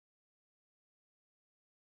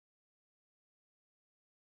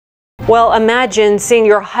Well, imagine seeing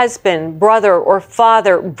your husband, brother, or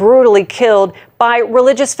father brutally killed by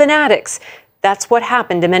religious fanatics. That's what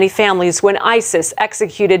happened to many families when ISIS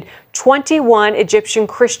executed 21 Egyptian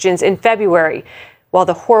Christians in February. While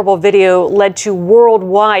the horrible video led to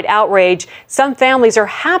worldwide outrage, some families are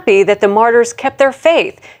happy that the martyrs kept their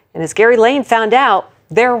faith. And as Gary Lane found out,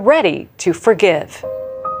 they're ready to forgive.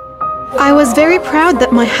 I was very proud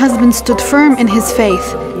that my husband stood firm in his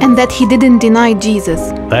faith and that he didn't deny Jesus.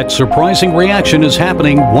 That surprising reaction is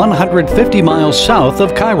happening 150 miles south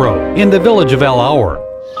of Cairo, in the village of El Aour.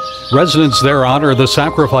 Residents there honor the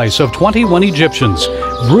sacrifice of 21 Egyptians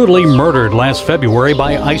brutally murdered last February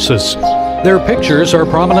by ISIS. Their pictures are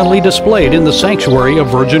prominently displayed in the sanctuary of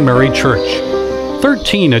Virgin Mary Church.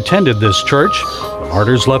 13 attended this church. The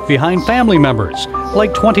martyrs left behind family members,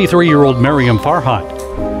 like 23-year-old Maryam Farhat.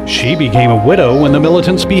 She became a widow when the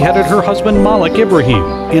militants beheaded her husband Malik Ibrahim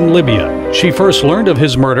in Libya. She first learned of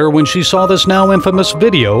his murder when she saw this now infamous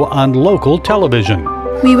video on local television.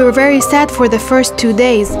 We were very sad for the first 2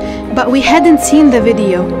 days, but we hadn't seen the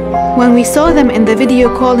video. When we saw them in the video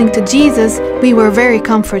calling to Jesus, we were very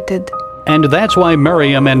comforted. And that's why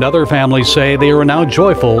Maryam and other families say they are now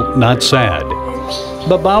joyful, not sad.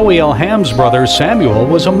 Babawi Alham's brother Samuel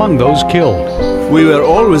was among those killed. We were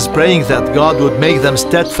always praying that God would make them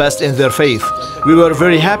steadfast in their faith. We were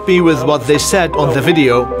very happy with what they said on the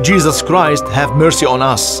video, "Jesus Christ, have mercy on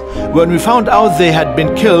us." When we found out they had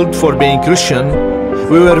been killed for being Christian,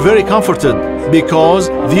 we were very comforted because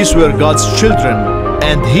these were God's children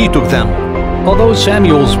and He took them. Although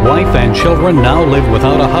Samuel's wife and children now live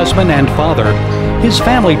without a husband and father, his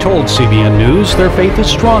family told CBN News their faith is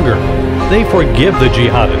stronger. They forgive the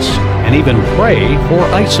jihadists and even pray for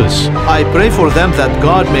ISIS. I pray for them that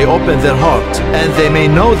God may open their heart and they may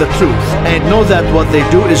know the truth and know that what they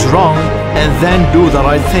do is wrong and then do the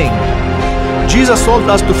right thing. Jesus told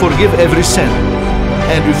us to forgive every sin,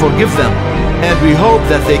 and we forgive them, and we hope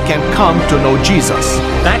that they can come to know Jesus.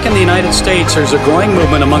 Back in the United States, there's a growing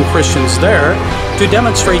movement among Christians there to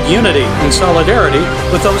demonstrate unity and solidarity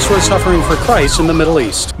with those who are suffering for Christ in the Middle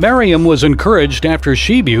East. Maryam was encouraged after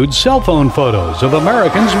she viewed cell phone photos of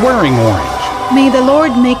Americans wearing orange. May the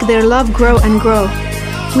Lord make their love grow and grow.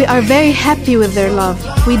 We are very happy with their love.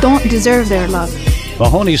 We don't deserve their love.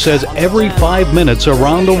 Mahoney says every 5 minutes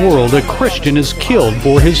around the world a Christian is killed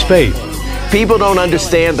for his faith. People don't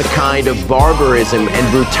understand the kind of barbarism and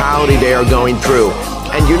brutality they are going through.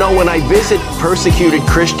 And you know, when I visit persecuted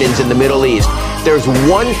Christians in the Middle East, there's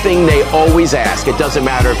one thing they always ask. It doesn't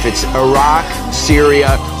matter if it's Iraq, Syria,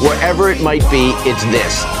 wherever it might be, it's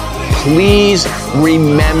this: please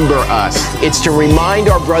remember us. It's to remind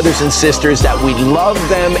our brothers and sisters that we love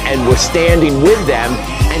them and we're standing with them,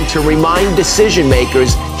 and to remind decision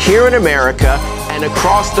makers here in America and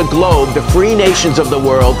across the globe, the free nations of the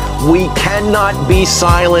world, we cannot be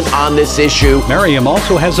silent on this issue. Maryam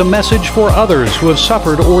also has a message for others who have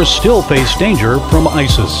suffered or still face danger from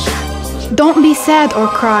ISIS. Don't be sad or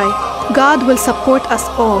cry. God will support us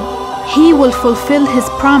all. He will fulfill His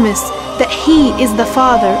promise that He is the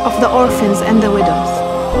Father of the orphans and the widows.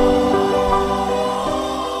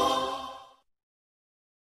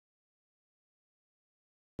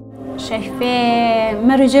 شايفاه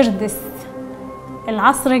مارجردس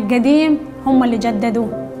العصر القديم هم اللي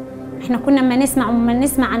جددوه. احنا كنا ما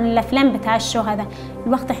نسمع عن الافلام بتاع الشهداء،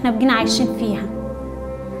 الوقت احنا بقينا عايشين فيها.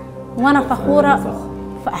 وانا فخوره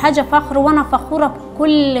حاجه فخر، وانا فخوره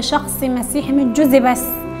بكل شخص مسيحي، من جزء بس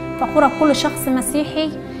فخوره بكل شخص مسيحي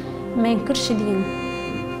ما ينكرش دينه،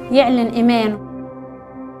 يعلن ايمانه.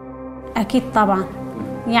 اكيد طبعا،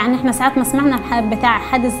 يعني احنا ساعات ما سمعنا بتاع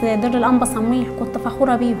حادث دير الانبا صمويل كنت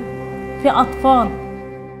فخوره بيهم. في اطفال